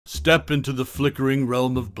Step into the flickering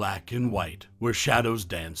realm of black and white, where shadows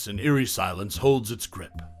dance and eerie silence holds its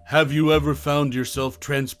grip. Have you ever found yourself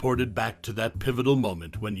transported back to that pivotal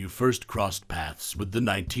moment when you first crossed paths with the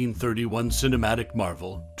 1931 cinematic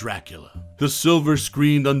marvel, Dracula? The silver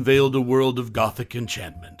screen unveiled a world of gothic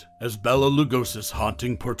enchantment, as Bela Lugosi's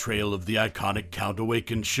haunting portrayal of the iconic Count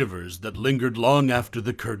awakened shivers that lingered long after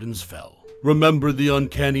the curtains fell. Remember the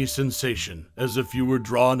uncanny sensation, as if you were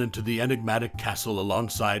drawn into the enigmatic castle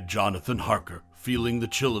alongside Jonathan Harker, feeling the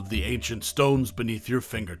chill of the ancient stones beneath your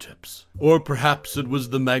fingertips. Or perhaps it was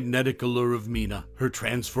the magnetic allure of Mina, her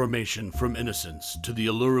transformation from innocence to the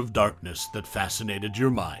allure of darkness that fascinated your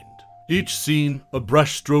mind. Each scene, a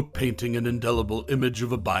brushstroke painting an indelible image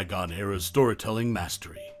of a bygone era's storytelling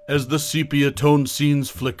mastery. As the sepia-toned scenes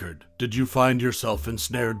flickered, did you find yourself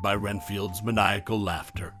ensnared by Renfield's maniacal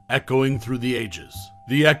laughter, echoing through the ages?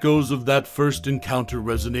 The echoes of that first encounter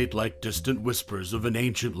resonate like distant whispers of an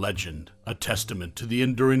ancient legend, a testament to the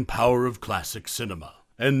enduring power of classic cinema.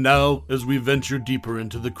 And now, as we venture deeper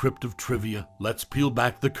into the crypt of trivia, let's peel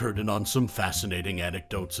back the curtain on some fascinating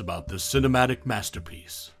anecdotes about this cinematic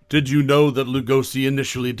masterpiece. Did you know that Lugosi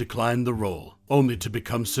initially declined the role, only to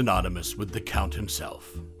become synonymous with the Count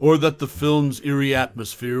himself? Or that the film's eerie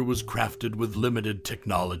atmosphere was crafted with limited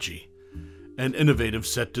technology and innovative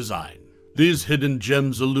set design? These hidden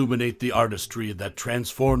gems illuminate the artistry that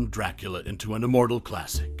transformed Dracula into an immortal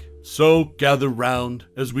classic. So, gather round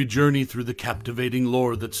as we journey through the captivating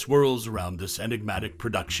lore that swirls around this enigmatic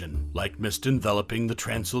production, like mist enveloping the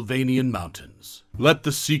Transylvanian mountains. Let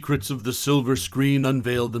the secrets of the silver screen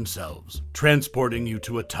unveil themselves, transporting you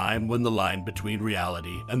to a time when the line between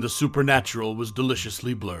reality and the supernatural was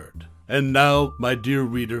deliciously blurred. And now, my dear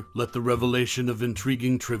reader, let the revelation of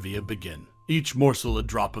intriguing trivia begin. Each morsel a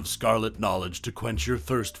drop of scarlet knowledge to quench your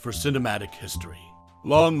thirst for cinematic history.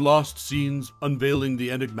 Long-lost scenes unveiling the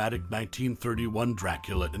enigmatic 1931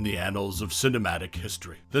 Dracula in the annals of cinematic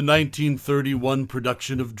history. The 1931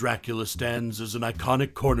 production of Dracula stands as an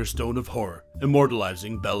iconic cornerstone of horror,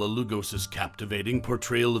 immortalizing Bela Lugosi's captivating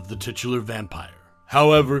portrayal of the titular vampire.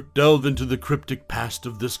 However, delve into the cryptic past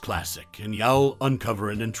of this classic, and you'll uncover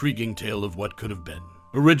an intriguing tale of what could have been.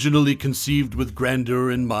 Originally conceived with grandeur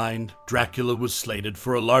in mind, Dracula was slated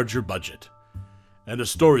for a larger budget, and a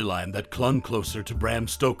storyline that clung closer to Bram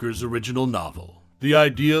Stoker's original novel. The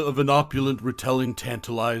idea of an opulent retelling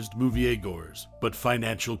tantalized moviegoers, but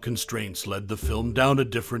financial constraints led the film down a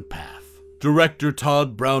different path. Director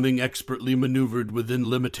Tod Browning expertly maneuvered within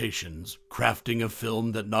limitations, crafting a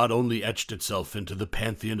film that not only etched itself into the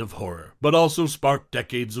pantheon of horror, but also sparked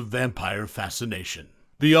decades of vampire fascination.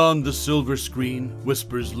 Beyond the silver screen,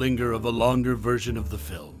 whispers linger of a longer version of the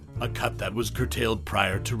film, a cut that was curtailed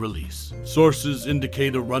prior to release. Sources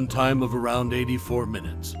indicate a runtime of around 84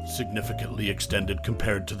 minutes, significantly extended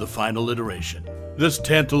compared to the final iteration. This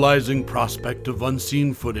tantalizing prospect of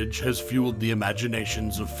unseen footage has fueled the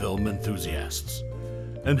imaginations of film enthusiasts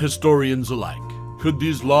and historians alike. Could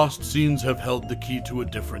these lost scenes have held the key to a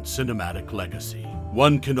different cinematic legacy?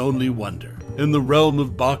 One can only wonder. In the realm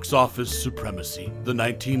of box office supremacy, the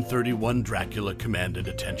 1931 Dracula commanded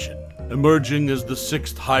attention. Emerging as the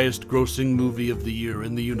sixth highest grossing movie of the year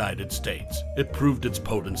in the United States, it proved its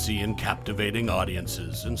potency in captivating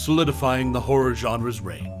audiences and solidifying the horror genre's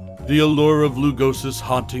reign. The allure of Lugosi's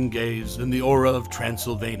haunting gaze and the aura of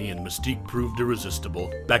Transylvanian mystique proved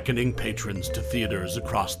irresistible, beckoning patrons to theaters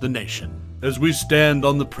across the nation. As we stand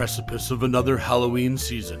on the precipice of another Halloween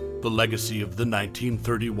season, the legacy of the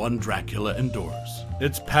 1931 Dracula endures.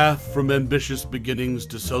 Its path from ambitious beginnings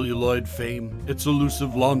to celluloid fame, its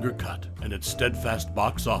elusive longer cut, and its steadfast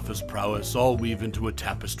box office prowess all weave into a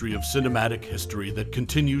tapestry of cinematic history that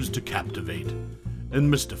continues to captivate and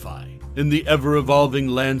mystify. In the ever-evolving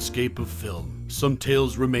landscape of film, some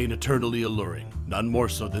tales remain eternally alluring, none more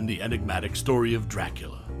so than the enigmatic story of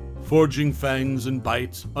Dracula. Forging fangs and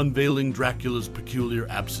bites, unveiling Dracula's peculiar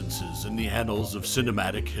absences in the annals of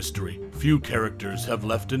cinematic history, few characters have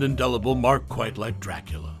left an indelible mark quite like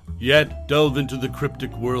Dracula. Yet, delve into the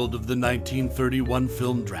cryptic world of the 1931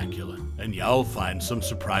 film Dracula, and you'll find some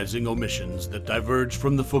surprising omissions that diverge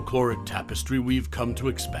from the folkloric tapestry we've come to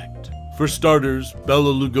expect. For starters,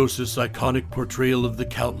 Bela Lugosi's iconic portrayal of the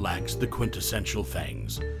Count lacks the quintessential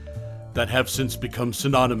fangs that have since become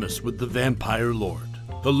synonymous with the vampire lord.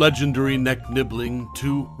 The legendary neck-nibbling,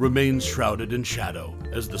 too, remains shrouded in shadow,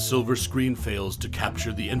 as the silver screen fails to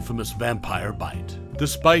capture the infamous vampire bite.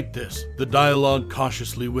 Despite this, the dialogue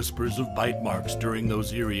cautiously whispers of bite marks during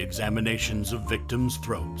those eerie examinations of victims'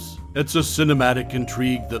 throats. It's a cinematic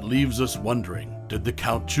intrigue that leaves us wondering, did the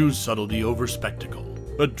Count choose subtlety over spectacle?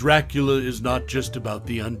 But Dracula is not just about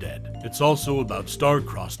the undead. it's also about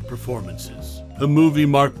star-crossed performances. The movie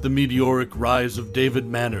marked the meteoric rise of David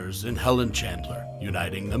Manners and Helen Chandler,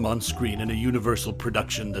 uniting them on screen in a universal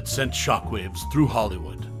production that sent shockwaves through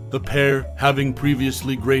Hollywood. The pair, having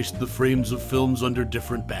previously graced the frames of films under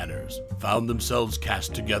different banners, found themselves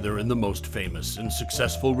cast together in the most famous and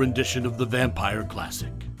successful rendition of the vampire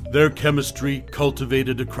classic. Their chemistry,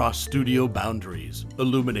 cultivated across studio boundaries,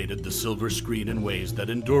 illuminated the silver screen in ways that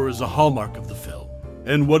endure as a hallmark of the film.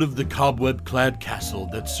 And what of the cobweb-clad castle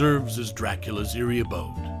that serves as Dracula's eerie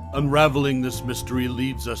abode? Unraveling this mystery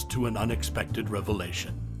leads us to an unexpected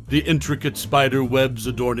revelation. The intricate spider webs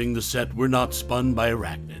adorning the set were not spun by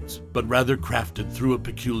arachnids, but rather crafted through a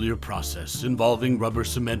peculiar process involving rubber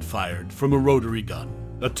cement fired from a rotary gun.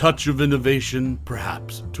 A touch of innovation,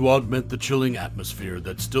 perhaps, to augment the chilling atmosphere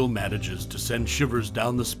that still manages to send shivers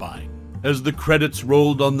down the spine. As the credits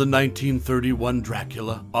rolled on the 1931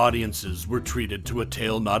 Dracula, audiences were treated to a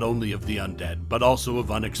tale not only of the undead, but also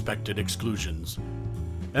of unexpected exclusions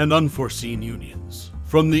and unforeseen unions.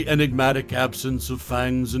 From the enigmatic absence of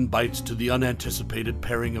fangs and bites to the unanticipated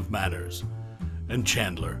pairing of Manners and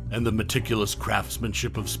Chandler and the meticulous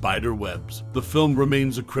craftsmanship of spider webs, the film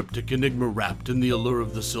remains a cryptic enigma wrapped in the allure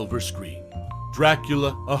of the silver screen.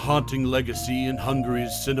 Dracula, a haunting legacy in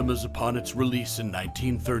Hungary's cinemas upon its release in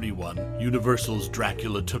 1931, Universal's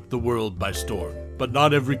Dracula took the world by storm. But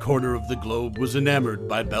not every corner of the globe was enamored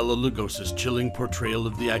by Bela Lugosi's chilling portrayal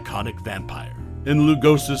of the iconic vampire. In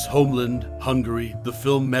Lugosi's homeland, Hungary, the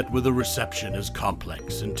film met with a reception as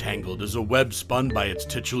complex and tangled as a web spun by its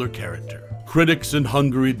titular character. Critics in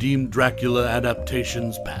Hungary deemed Dracula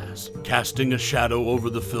adaptation's pass, casting a shadow over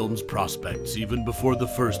the film's prospects even before the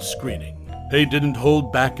first screening. They didn't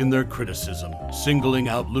hold back in their criticism, singling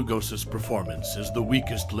out Lugosi's performance as the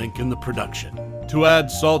weakest link in the production. To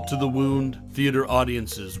add salt to the wound, theater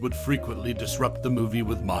audiences would frequently disrupt the movie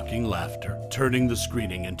with mocking laughter, turning the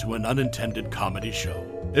screening into an unintended comedy show.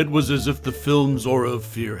 It was as if the film's aura of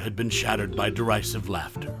fear had been shattered by derisive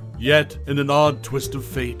laughter. Yet, in an odd twist of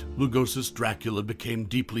fate, Lugosi's Dracula became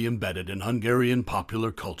deeply embedded in Hungarian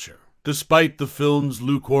popular culture. Despite the film's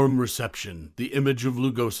lukewarm reception, the image of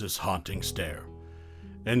Lugosi's haunting stare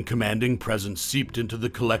and commanding presence seeped into the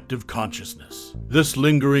collective consciousness. This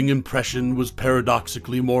lingering impression was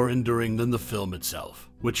paradoxically more enduring than the film itself,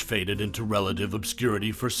 which faded into relative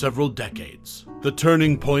obscurity for several decades. The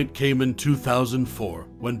turning point came in 2004,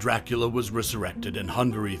 when Dracula was resurrected in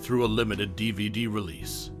Hungary through a limited DVD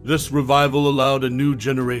release. This revival allowed a new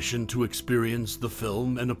generation to experience the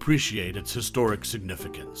film and appreciate its historic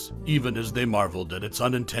significance, even as they marveled at its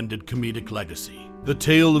unintended comedic legacy. The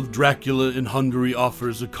tale of Dracula in Hungary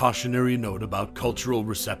offers a cautionary note about cultural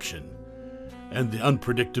reception and the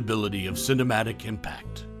unpredictability of cinematic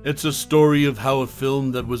impact. It's a story of how a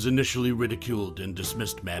film that was initially ridiculed and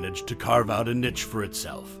dismissed managed to carve out a niche for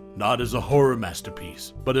itself, not as a horror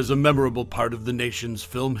masterpiece, but as a memorable part of the nation's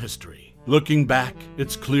film history. Looking back,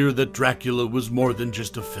 it's clear that Dracula was more than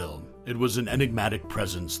just a film. It was an enigmatic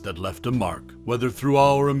presence that left a mark, whether through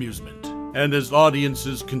awe or amusement. And as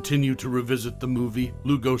audiences continue to revisit the movie,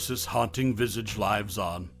 Lugosi's haunting visage lives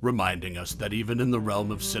on, reminding us that even in the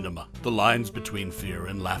realm of cinema, the lines between fear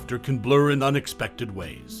and laughter can blur in unexpected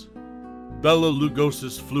ways. Bela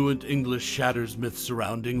Lugosi's fluent English shatters myths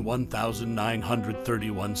surrounding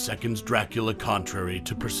 1931 seconds Dracula contrary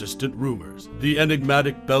to persistent rumors. The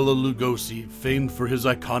enigmatic Bela Lugosi, famed for his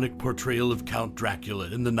iconic portrayal of Count Dracula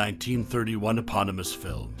in the 1931 eponymous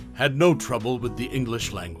film, had no trouble with the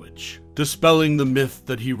English language. Dispelling the myth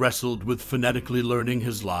that he wrestled with phonetically learning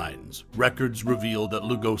his lines, records reveal that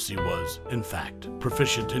Lugosi was, in fact,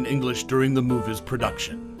 proficient in English during the movie's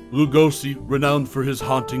production. Lugosi, renowned for his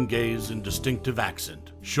haunting gaze and distinctive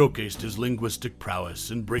accent, showcased his linguistic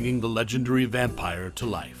prowess in bringing the legendary vampire to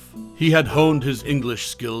life. He had honed his English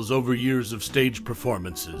skills over years of stage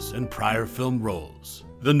performances and prior film roles.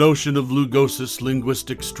 The notion of Lugosi's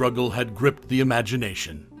linguistic struggle had gripped the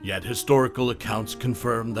imagination, yet historical accounts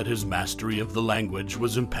confirm that his mastery of the language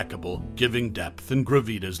was impeccable, giving depth and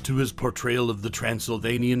gravitas to his portrayal of the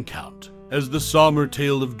Transylvanian Count. As the somber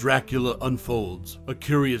tale of Dracula unfolds, a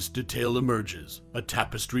curious detail emerges, a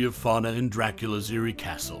tapestry of fauna in Dracula's eerie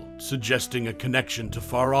castle, suggesting a connection to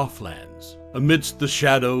far-off lands. Amidst the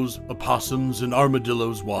shadows, opossums and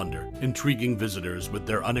armadillos wander, intriguing visitors with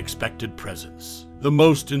their unexpected presence. The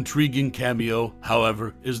most intriguing cameo,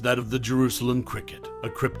 however, is that of the Jerusalem cricket, a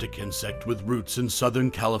cryptic insect with roots in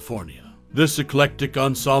Southern California. This eclectic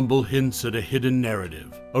ensemble hints at a hidden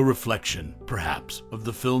narrative, a reflection, perhaps, of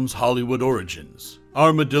the film's Hollywood origins.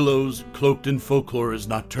 Armadillos, cloaked in folklore as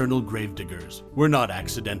nocturnal gravediggers, were not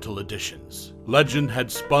accidental additions. Legend had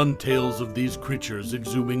spun tales of these creatures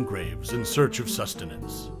exhuming graves in search of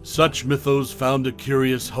sustenance. Such mythos found a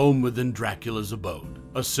curious home within Dracula's abode,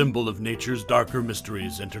 a symbol of nature's darker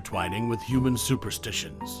mysteries intertwining with human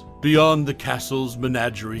superstitions. Beyond the castle's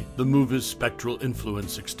menagerie, the movie's spectral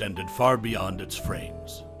influence extended far beyond its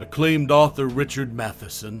frames. Acclaimed author Richard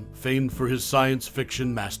Matheson, famed for his science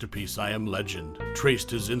fiction masterpiece I Am Legend,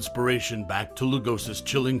 traced his inspiration back to Lugosi's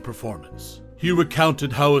chilling performance. He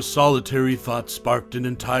recounted how a solitary thought sparked an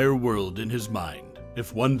entire world in his mind.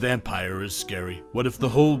 If one vampire is scary, what if the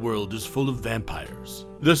whole world is full of vampires?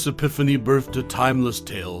 This epiphany birthed a timeless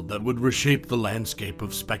tale that would reshape the landscape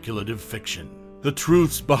of speculative fiction. The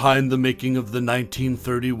truths behind the making of the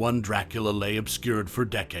 1931 Dracula lay obscured for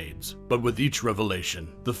decades, but with each revelation,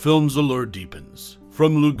 the film's allure deepens.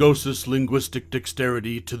 From Lugosi's linguistic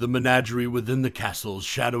dexterity to the menagerie within the castle's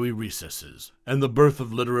shadowy recesses, and the birth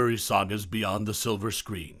of literary sagas beyond the silver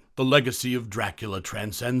screen, the legacy of Dracula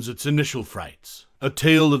transcends its initial frights. A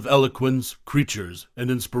tale of eloquence, creatures, and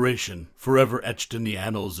inspiration, forever etched in the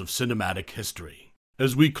annals of cinematic history.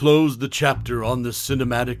 As we close the chapter on this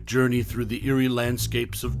cinematic journey through the eerie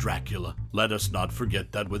landscapes of Dracula, let us not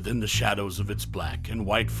forget that within the shadows of its black and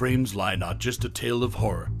white frames lie not just a tale of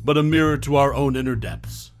horror, but a mirror to our own inner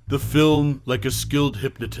depths. The film, like a skilled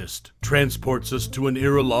hypnotist, transports us to an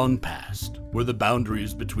era long past, where the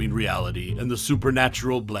boundaries between reality and the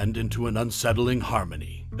supernatural blend into an unsettling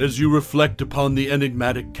harmony. As you reflect upon the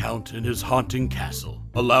enigmatic Count and his haunting castle,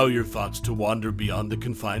 allow your thoughts to wander beyond the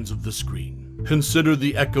confines of the screen. Consider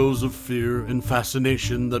the echoes of fear and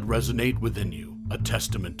fascination that resonate within you, a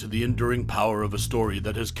testament to the enduring power of a story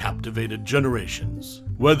that has captivated generations.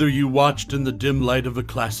 Whether you watched in the dim light of a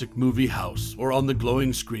classic movie house or on the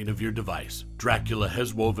glowing screen of your device, Dracula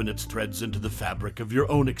has woven its threads into the fabric of your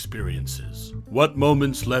own experiences. What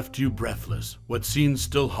moments left you breathless? What scenes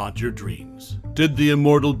still haunt your dreams? Did the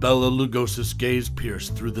immortal Bela Lugosi's gaze pierce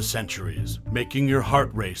through the centuries, making your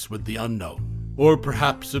heart race with the unknown? Or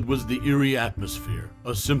perhaps it was the eerie atmosphere,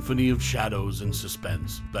 a symphony of shadows and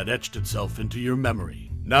suspense that etched itself into your memory.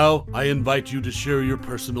 Now, I invite you to share your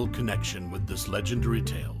personal connection with this legendary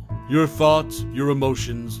tale. Your thoughts, your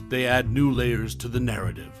emotions, they add new layers to the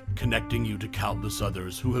narrative, connecting you to countless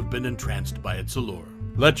others who have been entranced by its allure.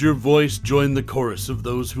 Let your voice join the chorus of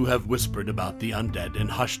those who have whispered about the undead in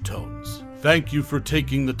hushed tones. Thank you for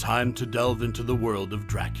taking the time to delve into the world of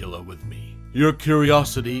Dracula with me. Your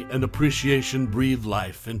curiosity and appreciation breathe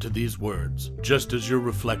life into these words, just as your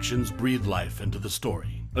reflections breathe life into the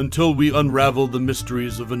story. Until we unravel the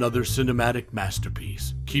mysteries of another cinematic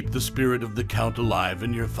masterpiece, keep the spirit of the Count alive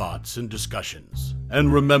in your thoughts and discussions.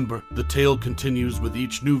 And remember, the tale continues with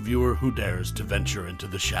each new viewer who dares to venture into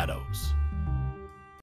the shadows.